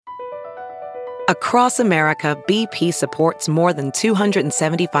Across America, BP supports more than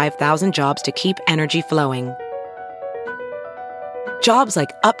 275,000 jobs to keep energy flowing. Jobs like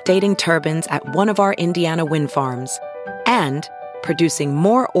updating turbines at one of our Indiana wind farms and producing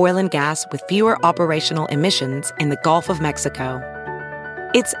more oil and gas with fewer operational emissions in the Gulf of Mexico.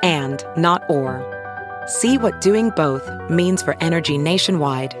 It's and, not or. See what doing both means for energy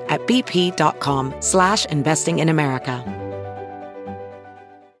nationwide at bp.com/investing in America.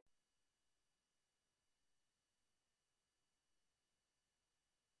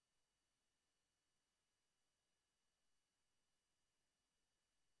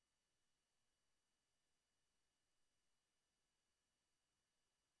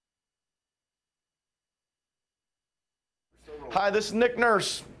 Hi, this is Nick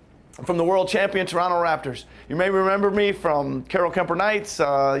Nurse from the world champion Toronto Raptors. You may remember me from Carroll Kemper Knights,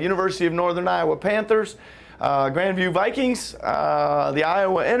 University of Northern Iowa Panthers, Grandview Vikings, the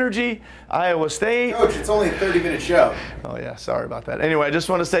Iowa Energy, Iowa State. Coach, it's only a 30-minute show. Oh, yeah, sorry about that. Anyway, I just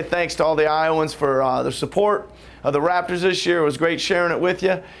want to say thanks to all the Iowans for their support of the Raptors this year. It was great sharing it with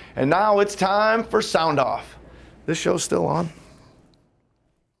you. And now it's time for Soundoff. This show's still on.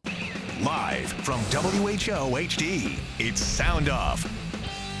 Live from WHO HD, it's Soundoff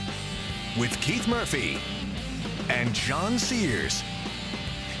with Keith Murphy and John Sears,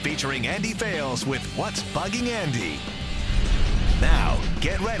 featuring Andy Fales with What's Bugging Andy. Now,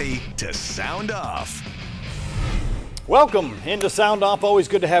 get ready to sound off. Welcome into Soundoff. Always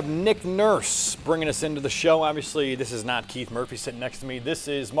good to have Nick Nurse bringing us into the show. Obviously, this is not Keith Murphy sitting next to me. This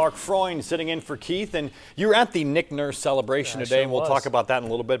is Mark Freund sitting in for Keith. And you're at the Nick Nurse celebration today, and we'll talk about that in a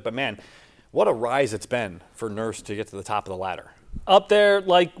little bit. But, man, what a rise it's been for Nurse to get to the top of the ladder. Up there,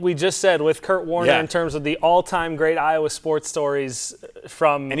 like we just said, with Kurt Warner in terms of the all-time great Iowa sports stories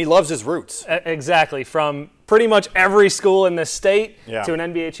from... And he loves his roots. Exactly. From pretty much every school in the state to an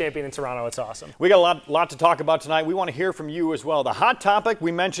NBA champion in Toronto. It's awesome. We got a lot to talk about tonight. We want to hear from you as well. The hot topic,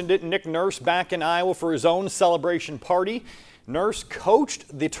 we mentioned it, Nick Nurse back in Iowa for his own celebration party. Nurse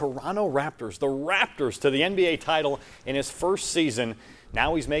coached the Toronto Raptors, to the NBA title in his first season.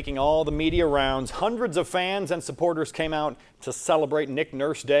 Now he's making all the media rounds. Hundreds of fans and supporters came out to celebrate Nick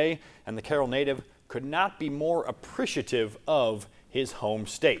Nurse Day, and the Carroll native could not be more appreciative of his home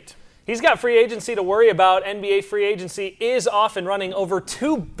state. He's got free agency to worry about. NBA free agency is off and running. Over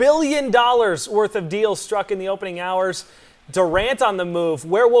 $2 billion worth of deals struck in the opening hours. Durant on the move.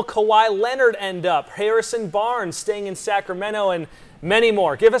 Where will Kawhi Leonard end up? Harrison Barnes staying in Sacramento, and many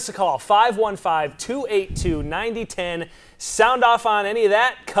more. Give us a call, 515-282-9010. Sound off on any of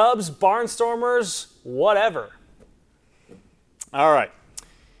that. Cubs, Barnstormers, whatever. All right.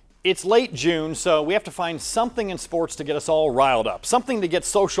 It's late June, so we have to find something in sports to get us all riled up, something to get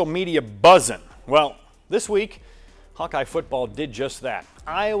social media buzzing. Well, this week, Hawkeye football did just that.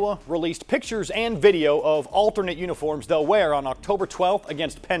 Iowa released pictures and video of alternate uniforms they'll wear on October 12th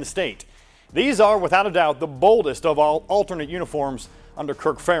against Penn State. These are, without a doubt, the boldest of all alternate uniforms under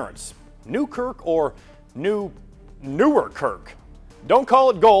Kirk Ferentz. New Kirk or newer Kirk. Don't call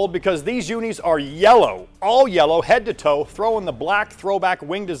it gold because these unis are yellow, all yellow, head to toe, throwing the black throwback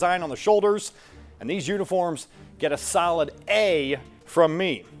wing design on the shoulders, and these uniforms get a solid A from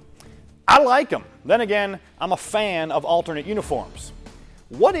me. I like them. Then again, I'm a fan of alternate uniforms.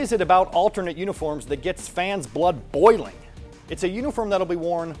 What is it about alternate uniforms that gets fans' blood boiling? It's a uniform that'll be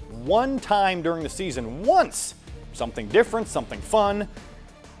worn one time during the season, once. Something different, something fun.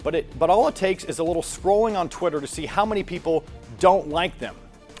 But all it takes is a little scrolling on Twitter to see how many people don't like them.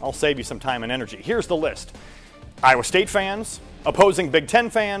 I'll save you some time and energy. Here's the list. Iowa State fans, opposing Big Ten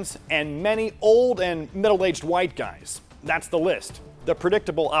fans, and many old and middle-aged white guys. That's the list. The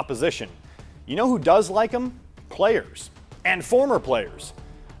predictable opposition. You know who does like them? Players. And former players.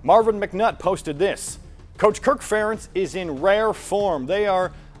 Marvin McNutt posted this. Coach Kirk Ferentz is in rare form. They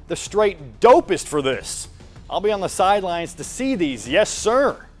are the straight dopest for this. I'll be on the sidelines to see these. Yes,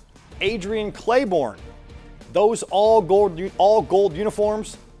 sir. Adrian Claiborne. Those all gold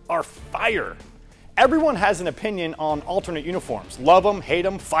uniforms are fire. Everyone has an opinion on alternate uniforms. Love them, hate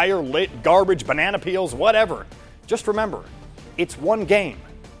them, fire, lit, garbage, banana peels, whatever. Just remember, it's one game.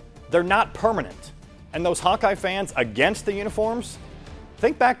 They're not permanent. And those Hawkeye fans against the uniforms,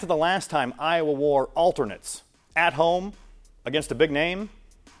 think back to the last time Iowa wore alternates. At home, against a big name.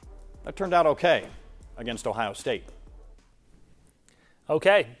 That turned out okay against Ohio State.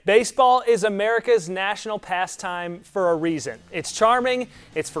 Okay, baseball is America's national pastime for a reason. It's charming,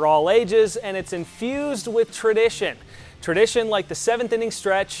 it's for all ages, and it's infused with tradition. Tradition like the seventh inning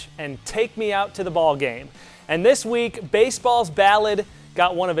stretch and take me out to the ball game. And this week, baseball's ballad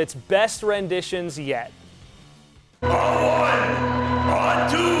got one of its best renditions yet. On one, on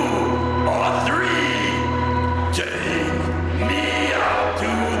two, on three.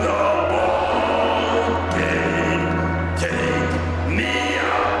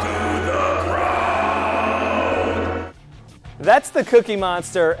 the Cookie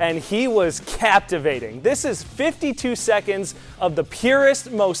Monster, and he was captivating. This is 52 seconds of the purest,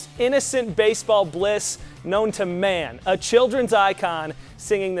 most innocent baseball bliss known to man. A children's icon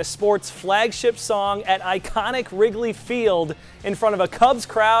singing the sport's flagship song at iconic Wrigley Field in front of a Cubs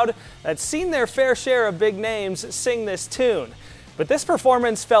crowd that's seen their fair share of big names sing this tune. But this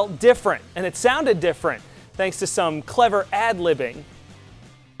performance felt different, and it sounded different, thanks to some clever ad-libbing.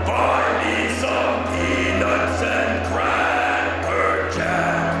 Buy me some peanuts and Cracker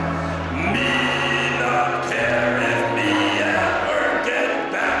Jack. Me not care if me ever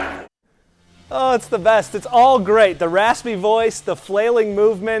get back. Oh, it's the best. It's all great. The raspy voice, the flailing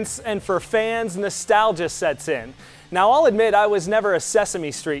movements, and for fans, nostalgia sets in. Now, I'll admit I was never a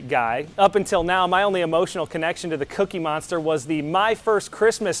Sesame Street guy. Up until now, my only emotional connection to the Cookie Monster was the My First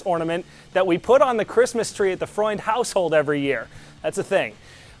Christmas ornament that we put on the Christmas tree at the Freund household every year. That's a thing.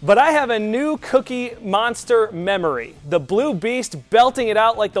 But I have a new Cookie Monster memory. The Blue Beast belting it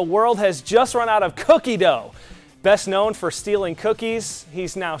out like the world has just run out of cookie dough. Best known for stealing cookies,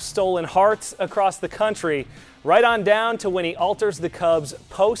 he's now stolen hearts across the country, right on down to when he alters the Cubs'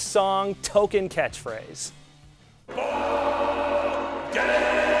 post-song token catchphrase.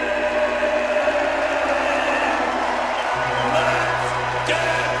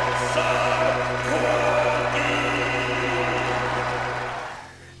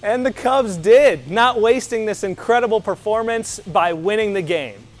 And the Cubs did, not wasting this incredible performance by winning the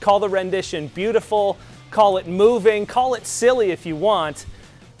game. Call the rendition beautiful, call it moving, call it silly if you want,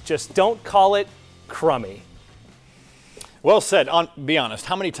 just don't call it crummy. Well said. Be honest,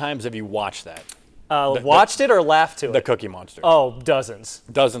 how many times have you watched that? Watched it or laughed to it? The Cookie Monster. Oh, dozens.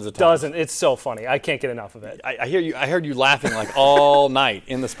 Dozens of times. Dozens. It's so funny. I can't get enough of it. I hear you. I heard you laughing like all night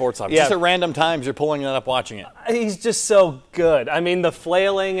in the sports office. Yeah. Just at random times you're pulling it up watching it. He's just so good. I mean, the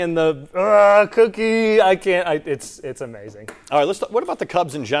flailing and the cookie. I can't. It's amazing. All right. What about the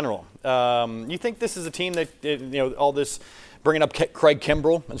Cubs in general? You think this is a team that all this bringing up Craig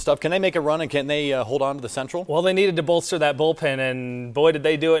Kimbrell and stuff? Can they make a run and can they hold on to the Central? Well, they needed to bolster that bullpen, and boy, did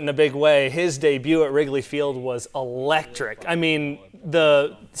they do it in a big way. His debut at Wrigley Field was electric. I mean,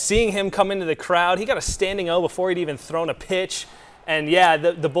 seeing him come into the crowd, he got a standing O before he'd even thrown a pitch. And, yeah,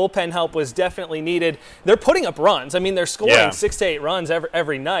 the bullpen help was definitely needed. They're putting up runs. I mean, they're scoring 6 to 8 runs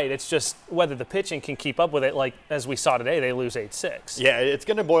every night. It's just whether the pitching can keep up with it. Like, as we saw today, they lose 8-6. Yeah, it's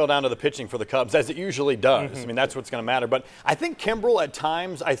going to boil down to the pitching for the Cubs, as it usually does. Mm-hmm. I mean, that's what's going to matter. But I think Kimbrell at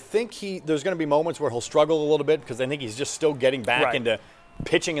times, there's going to be moments where he'll struggle a little bit because I think he's just still getting back into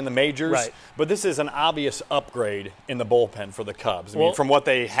pitching in the majors. Right. But this is an obvious upgrade in the bullpen for the Cubs. I mean, from what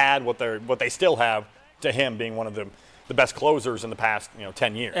they had, what they still have, to him being one of the best closers in the past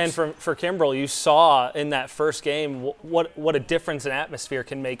 10 years. And for Kimbrell, you saw in that first game what a difference in atmosphere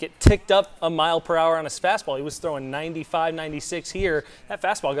can make. It ticked up a mile per hour on his fastball. He was throwing 95, 96 here. That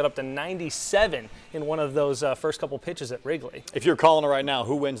fastball got up to 97 in one of those first couple pitches at Wrigley. If you're calling it right now,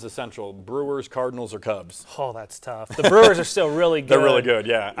 who wins the Central? Brewers, Cardinals, or Cubs? Oh, that's tough. The Brewers are still really good. They're really good,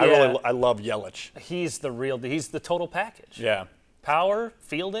 yeah. I love Yelich. He's the total package. Yeah. Power,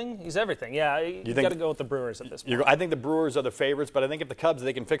 fielding, he's everything. Yeah, you got to go with the Brewers at this point. I think the Brewers are the favorites, but I think if the Cubs,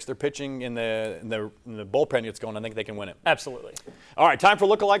 they can fix their pitching in the bullpen gets going, I think they can win it. Absolutely. All right, time for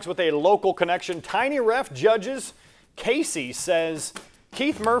lookalikes with a local connection. Tiny Ref judges. Casey says,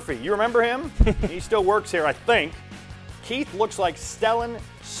 Keith Murphy, you remember him? He still works here, I think. Keith looks like Stellan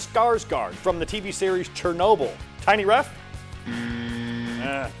Skarsgård from the TV series Chernobyl. Tiny Ref?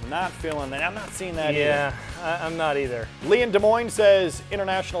 Not feeling that. I'm not seeing that either. Yeah, I'm not either. Lee in Des Moines says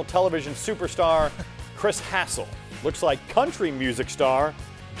international television superstar Chris Hassel. Looks like country music star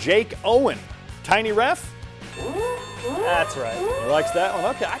Jake Owen. Tiny Ref? That's right. He likes that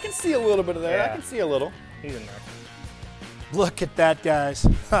one. Okay, I can see a little bit of that. Yeah. I can see a little. He's in there. Look at that, guys.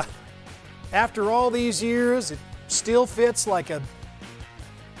 After all these years, it still fits like a...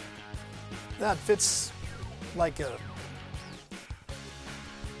 That fits like a...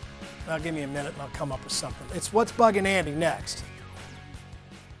 Now give me a minute and I'll come up with something. It's what's bugging Andy next.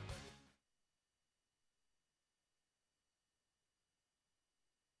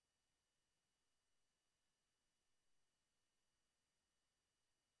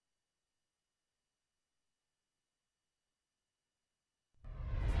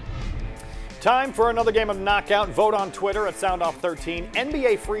 Time for another game of Knockout. Vote on Twitter at Soundoff13.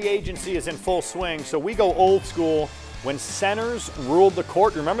 NBA free agency is in full swing, so we go old school. When centers ruled the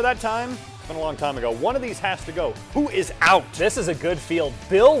court, remember that time? It's been a long time ago. One of these has to go. Who is out? This is a good field.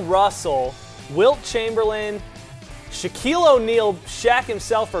 Bill Russell, Wilt Chamberlain, Shaquille O'Neal, Shaq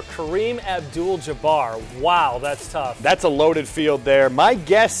himself, or Kareem Abdul-Jabbar. Wow, that's tough. That's a loaded field there. My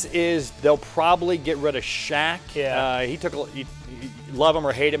guess is they'll probably get rid of Shaq. Yeah. love him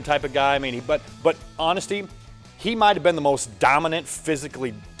or hate him type of guy. I mean, but honesty, he might have been the most dominant,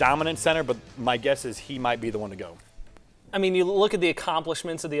 physically dominant center, but my guess is he might be the one to go. I mean, you look at the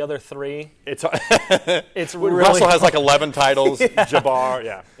accomplishments of the other three. It's really Russell has like 11 titles. Yeah.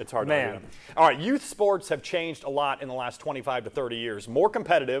 Jabbar, it's hard to Man. argue. All right, youth sports have changed a lot in the last 25 to 30 years. More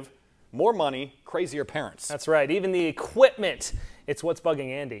competitive, more money, crazier parents. That's right. Even the equipment, it's what's bugging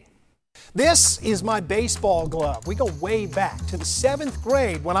Andy. This is my baseball glove. We go way back to the 7th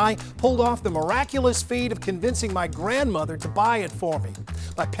grade when I pulled off the miraculous feat of convincing my grandmother to buy it for me.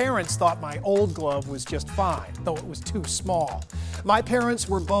 My parents thought my old glove was just fine, though it was too small. My parents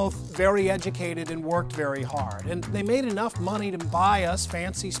were both very educated and worked very hard, and they made enough money to buy us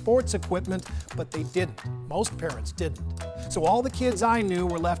fancy sports equipment, but they didn't. Most parents didn't. So all the kids I knew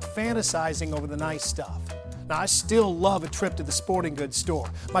were left fantasizing over the nice stuff. Now, I still love a trip to the sporting goods store.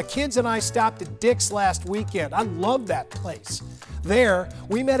 My kids and I stopped at Dick's last weekend. I love that place. There,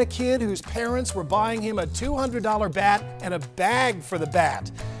 we met a kid whose parents were buying him a $200 bat and a bag for the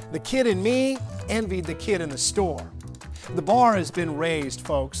bat. The kid and me envied the kid in the store. The bar has been raised,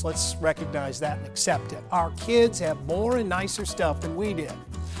 folks. Let's recognize that and accept it. Our kids have more and nicer stuff than we did.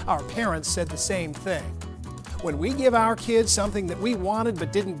 Our parents said the same thing. When we give our kids something that we wanted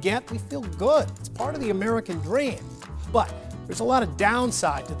but didn't get, we feel good. It's part of the American dream. But there's a lot of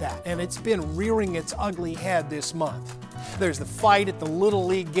downside to that, and it's been rearing its ugly head this month. There's the fight at the Little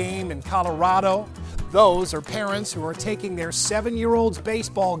League game in Colorado. Those are parents who are taking their 7-year-old's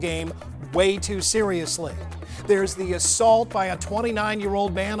baseball game way too seriously. There's the assault by a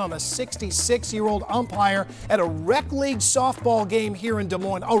 29-year-old man on a 66-year-old umpire at a rec league softball game here in Des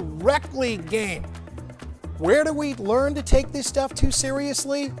Moines. A rec league game. Where do we learn to take this stuff too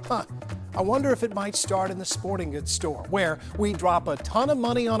seriously? I wonder if it might start in the sporting goods store, where we drop a ton of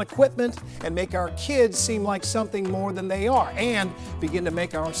money on equipment and make our kids seem like something more than they are, and begin to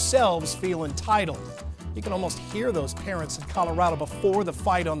make ourselves feel entitled. You can almost hear those parents in Colorado before the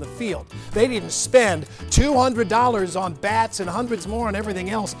fight on the field. They didn't spend $200 on bats and hundreds more on everything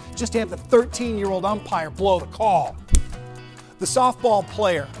else just to have the 13-year-old umpire blow the call. The softball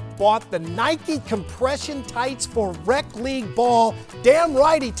player bought the Nike compression tights for rec league ball. Damn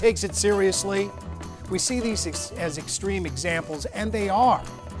right he takes it seriously. We see these as extreme examples, and they are.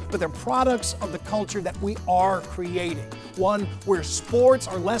 But they're products of the culture that we are creating. One where sports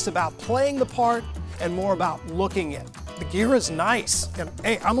are less about playing the part and more about looking it. The gear is nice, and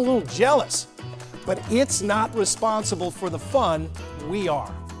hey, I'm a little jealous. But it's not responsible for the fun. We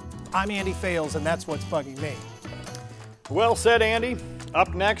are. I'm Andy Fales, and that's what's bugging me. Well said, Andy.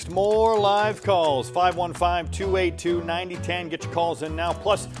 Up next, more live calls. 515-282-9010. Get your calls in now.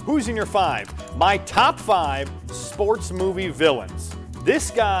 Plus, who's in your 5? My top 5 sports movie villains. This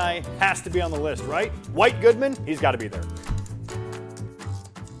guy has to be on the list, right? White Goodman, he's got to be there.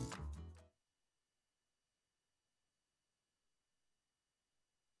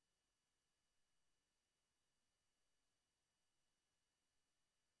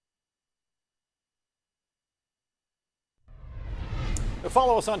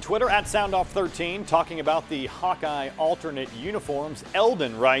 Follow us on Twitter at Soundoff13, talking about the Hawkeye alternate uniforms.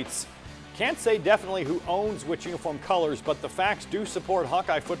 Eldon writes, can't say definitely who owns which uniform colors, but the facts do support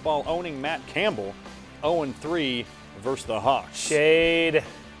Hawkeye football owning Matt Campbell. 0-3 versus the Hawks. Shade.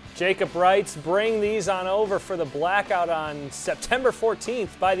 Jacob writes, bring these on over for the blackout on September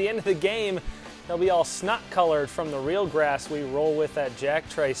 14th. By the end of the game, they'll be all snot-colored from the real grass we roll with at Jack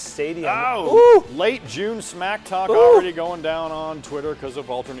Trice Stadium. Oh, late June smack talk already going down on Twitter because of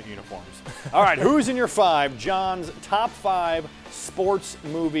alternate uniforms. All right, who's in your 5? John's top 5 sports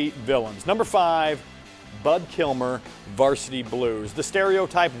movie villains. Number 5, Bud Kilmer, Varsity Blues. The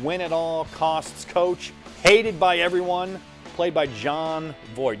stereotype win-at-all-costs coach, hated by everyone, played by John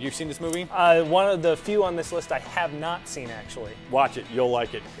Voight. You've seen this movie? One of the few on this list I have not seen, actually. Watch it. You'll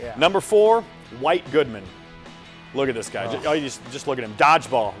like it. Yeah. Number 4, White Goodman. Look at this guy. Just look at him.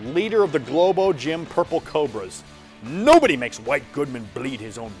 Dodgeball. Leader of the Globo Gym Purple Cobras. Nobody makes White Goodman bleed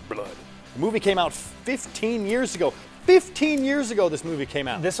his own blood. The movie came out 15 years ago. 15 years ago this movie came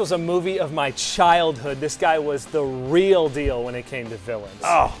out. This was a movie of my childhood. This guy was the real deal when it came to villains.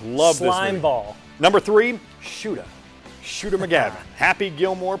 Oh, love this movie. Slime Ball. Number 3, Shooter McGavin. Happy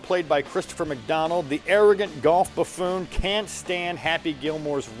Gilmore, played by Christopher McDonald. The arrogant golf buffoon can't stand Happy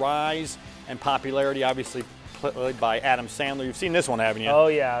Gilmore's rise and popularity, obviously played by Adam Sandler. You've seen this one, haven't you? Oh,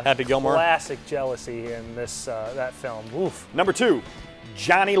 yeah. Happy Gilmore. Classic jealousy in this that film. Oof. Number 2,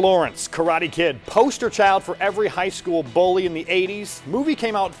 Johnny Lawrence, Karate Kid, poster child for every high school bully in the 80s. Movie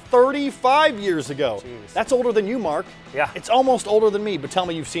came out 35 years ago. Jeez. That's older than you, Mark. Yeah. It's almost older than me, but tell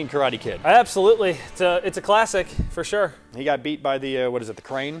me you've seen Karate Kid. Absolutely. It's a classic, for sure. He got beat by the, the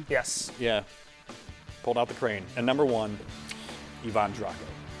crane? Yes. Yeah. Pulled out the crane. And number 1, Ivan Drago.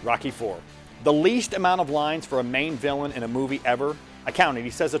 Rocky IV. The least amount of lines for a main villain in a movie ever. I counted.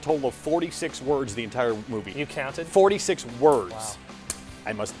 He says a total of 46 words the entire movie. You counted? 46 words. Wow.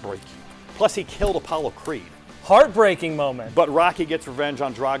 I must break you. Plus, he killed Apollo Creed. Heartbreaking moment. But Rocky gets revenge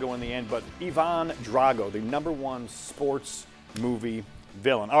on Drago in the end. But Ivan Drago, the number 1 sports movie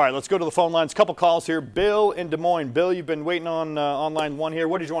villain. All right, let's go to the phone lines. Couple calls here. Bill in Des Moines. Bill, you've been waiting on line 1 here.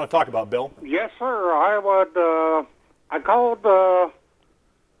 What did you want to talk about, Bill? Yes, sir. I called,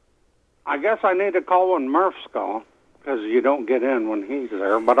 I guess I need to call when Murph's gone, because you don't get in when he's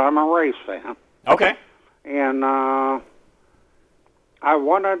there, but I'm a race fan. Okay. And I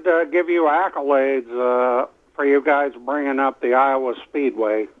wanted to give you accolades for you guys bringing up the Iowa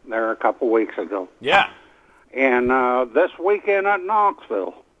Speedway there a couple weeks ago. Yeah. And this weekend at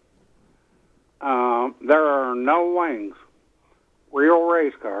Knoxville, there are no wings, real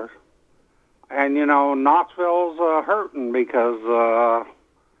race cars. And, Knoxville's hurting because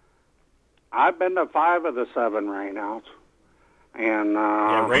I've been to 5 of the 7 rainouts. And,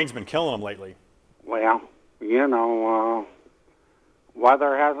 yeah, rain's been killing them lately. Well,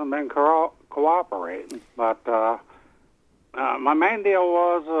 weather hasn't been cooperating. But my main deal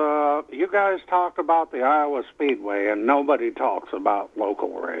was you guys talked about the Iowa Speedway, and nobody talks about local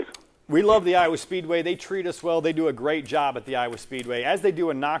racing. We love the Iowa Speedway. They treat us well. They do a great job at the Iowa Speedway, as they do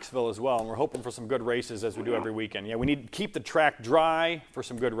in Knoxville as well. And we're hoping for some good races as we do every weekend. Yeah, we need to keep the track dry for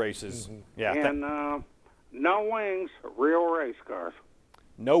some good races. Mm-hmm. Yeah. And no wings, real race cars.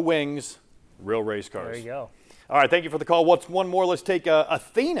 No wings, real race cars. There you go. All right, thank you for the call. What's one more? Let's take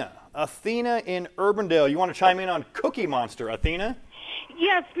Athena. Athena in Urbandale. You want to chime in on Cookie Monster, Athena?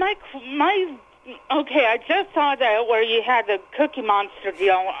 Yes, okay, I just saw that where you had the Cookie Monster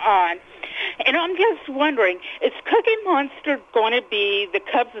deal on, and I'm just wondering, is Cookie Monster going to be the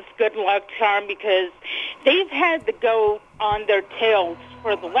Cubs' good luck charm? Because they've had the goat on their tails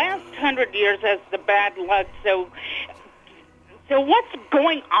for the last 100 years as the bad luck. So what's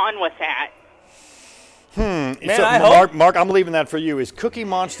going on with that? Man, so, Mark, I'm leaving that for you. Is Cookie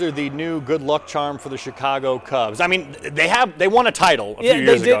Monster the new good luck charm for the Chicago Cubs? I mean, they won a title a few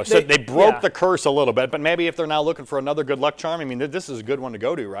years ago, so they broke the curse a little bit. But maybe if they're now looking for another good luck charm, I mean, this is a good one to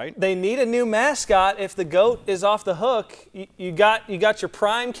go to, right? They need a new mascot. If the goat is off the hook, you got your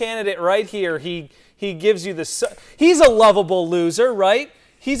prime candidate right here. He gives you he's a lovable loser, right?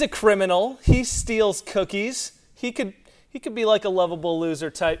 He's a criminal. He steals cookies. He could be like a lovable loser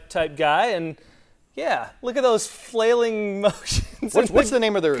type guy. And yeah, look at those flailing motions. What's the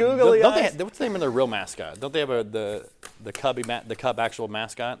name of their googly eyes? What's the name of their real mascot? Don't they have the Cub actual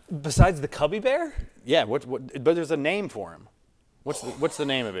mascot? Besides the Cubby Bear? Yeah, but there's a name for him. What's the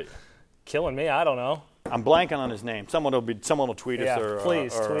name of it? Killing me, I don't know. I'm blanking on his name. Someone will tweet us or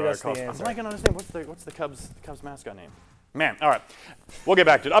please tweet us the I'm answer. blanking on his name. What's the Cubs mascot name? Man, all right. We'll get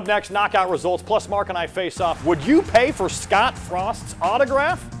back to it. Up next, knockout results, plus Mark and I face off. Would you pay for Scott Frost's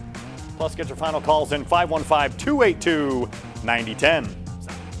autograph? Plus, get your final calls in 515-282-9010.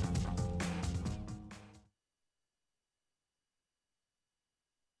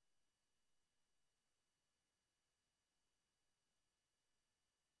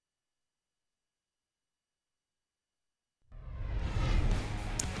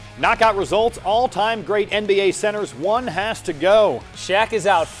 Knockout results, all-time great NBA centers. One has to go. Shaq is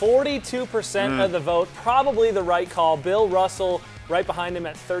out, 42% of the vote. Probably the right call. Bill Russell right behind him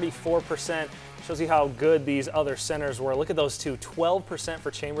at 34%. Shows you how good these other centers were. Look at those two, 12%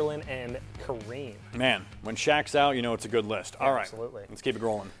 for Chamberlain and Kareem. Man, when Shaq's out, you know it's a good list. All right, absolutely. Let's keep it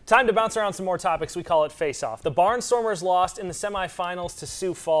rolling. Time to bounce around some more topics. We call it face-off. The Barnstormers lost in the semifinals to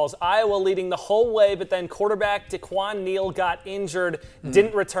Sioux Falls. Iowa leading the whole way, but then quarterback DeQuan Neal got injured,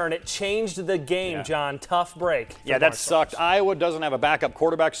 didn't return. It changed the game, John. Tough break. Yeah, that sucked. Iowa doesn't have a backup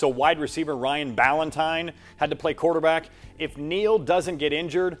quarterback, so wide receiver Ryan Ballantyne had to play quarterback. If Neal doesn't get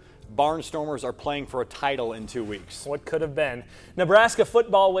injured, Barnstormers are playing for a title in 2 weeks. What could have been? Nebraska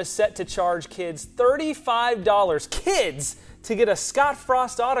football was set to charge kids $35. Kids to get a Scott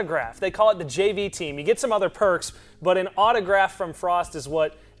Frost autograph. They call it the JV team. You get some other perks, but an autograph from Frost is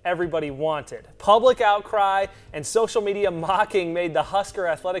what everybody wanted. Public outcry and social media mocking made the Husker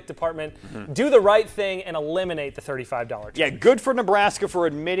athletic department do the right thing and eliminate the $35 charge. Yeah, good for Nebraska for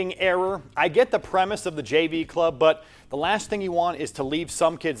admitting error. I get the premise of the JV club, but the last thing you want is to leave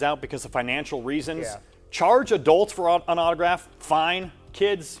some kids out because of financial reasons. Yeah. Charge adults for an autograph, fine.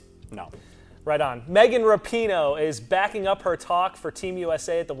 Kids, no. Right on. Megan Rapinoe is backing up her talk for Team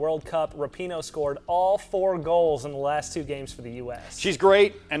USA at the World Cup. Rapinoe scored all 4 goals in the last 2 games for the U.S. She's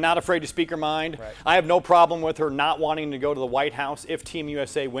great and not afraid to speak her mind. Right. I have no problem with her not wanting to go to the White House if Team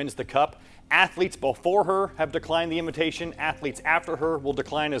USA wins the Cup. Athletes before her have declined the invitation. Athletes after her will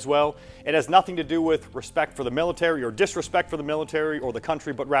decline as well. It has nothing to do with respect for the military or disrespect for the military or the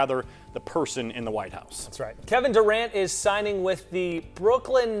country, but rather the person in the White House. That's right. Kevin Durant is signing with the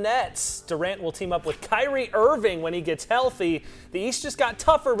Brooklyn Nets. Durant will team up with Kyrie Irving when he gets healthy. The East just got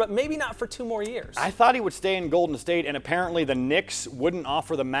tougher, but maybe not for 2 more years. I thought he would stay in Golden State, and apparently the Knicks wouldn't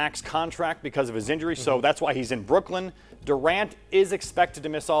offer the max contract because of his injury, so that's why he's in Brooklyn. Durant is expected to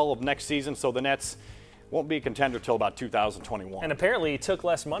miss all of next season, so the Nets won't be a contender till about 2021. And apparently he took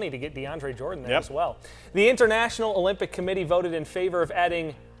less money to get DeAndre Jordan there as well. The International Olympic Committee voted in favor of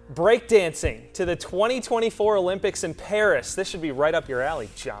adding breakdancing to the 2024 Olympics in Paris. This should be right up your alley,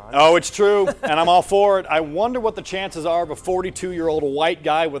 John. Oh, it's true, and I'm all for it. I wonder what the chances are of a 42-year-old white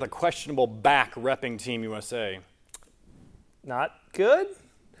guy with a questionable back repping Team USA. Not good?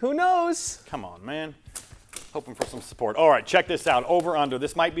 Who knows? Come on, man. Hoping for some support. All right, check this out. Over under.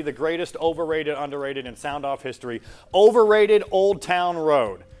 This might be the greatest overrated, underrated in Soundoff history. Overrated Old Town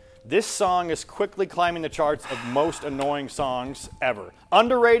Road. This song is quickly climbing the charts of most annoying songs ever.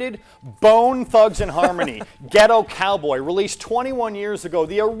 Underrated, Bone Thugs and Harmony, Ghetto Cowboy, released 21 years ago,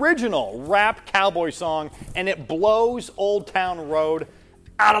 the original rap cowboy song, and it blows Old Town Road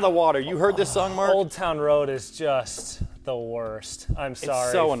out of the water. You heard this song, Mark? Old Town Road is just the worst. I'm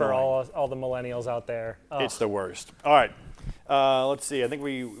sorry so for annoying. all the millennials out there. Ugh. It's the worst. All right. Let's see. I think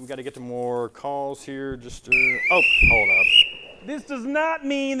we got to get to more calls here. Hold up. This does not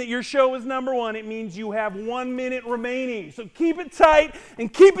mean that your show is number 1. It means you have 1 minute remaining. So keep it tight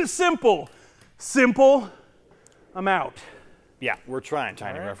and keep it simple. Simple. I'm out. Yeah, we're trying,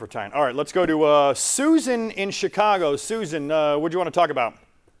 Tiny Ref. We're trying. All right, let's go to Susan in Chicago. Susan, what do you want to talk about?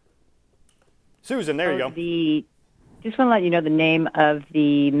 Susan, there you go. Just want to let you know the name of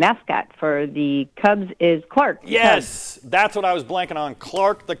the mascot for the Cubs is Clark. Yes, that's what I was blanking on.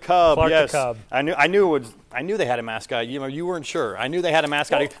 Clark the Cub. Clark yes. the Cub. I knew they had a mascot. You weren't sure. I knew they had a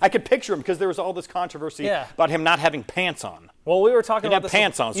mascot. Well, I could picture him because there was all this controversy about him not having pants on. Well, we were talking about this. He didn't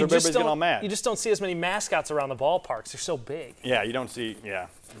have pants on, so everybody's getting all mad. You just don't see as many mascots around the ballparks. They're so big. Yeah, you don't see. Yeah,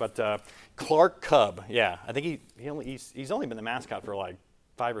 but Clark Cub. Yeah, I think he's only been the mascot for like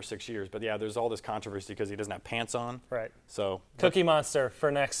 5 or 6 years, but yeah, there's all this controversy because he doesn't have pants on. Right. So Cookie Monster for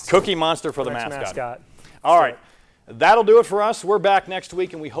next. Cookie Monster for the next mascot. All right. That'll do it for us. We're back next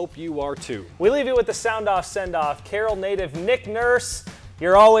week, and we hope you are too. We leave you with the Soundoff send-off. Carroll native Nick Nurse,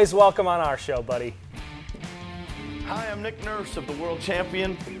 you're always welcome on our show, buddy. Hi, I'm Nick Nurse of the world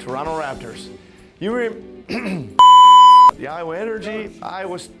champion Toronto Raptors. The Iowa Energy, I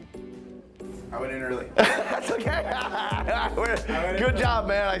went in early. That's okay. Good job,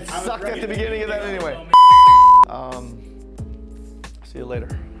 man. I sucked at the beginning of that anyway. See you later.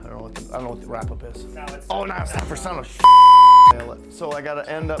 I don't know what the wrap-up is. Now it's time for Soundoff. So I got to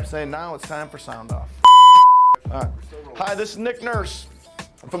end up saying, now it's time for Soundoff. All right. Hi, this is Nick Nurse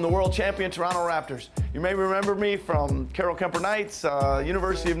from the world champion Toronto Raptors. You may remember me from Carroll Kemper Knights,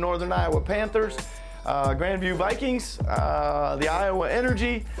 University of Northern Iowa Panthers, Grandview Vikings, the Iowa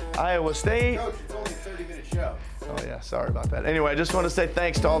Energy, Iowa State. Coach, it's only a 30-minute show. Oh yeah, sorry about that. Anyway, I just want to say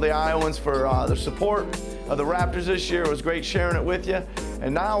thanks to all the Iowans for their support of the Raptors this year. It was great sharing it with you.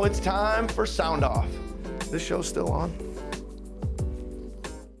 And now it's time for Soundoff. This show's still on.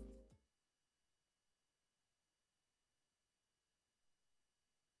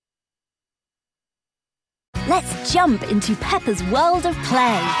 Let's jump into Peppa's world of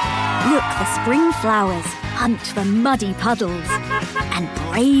play. Look for spring flowers, hunt for muddy puddles, and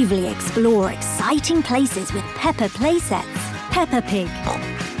bravely explore exciting places with Peppa playsets. Peppa Pig,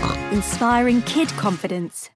 inspiring kid confidence.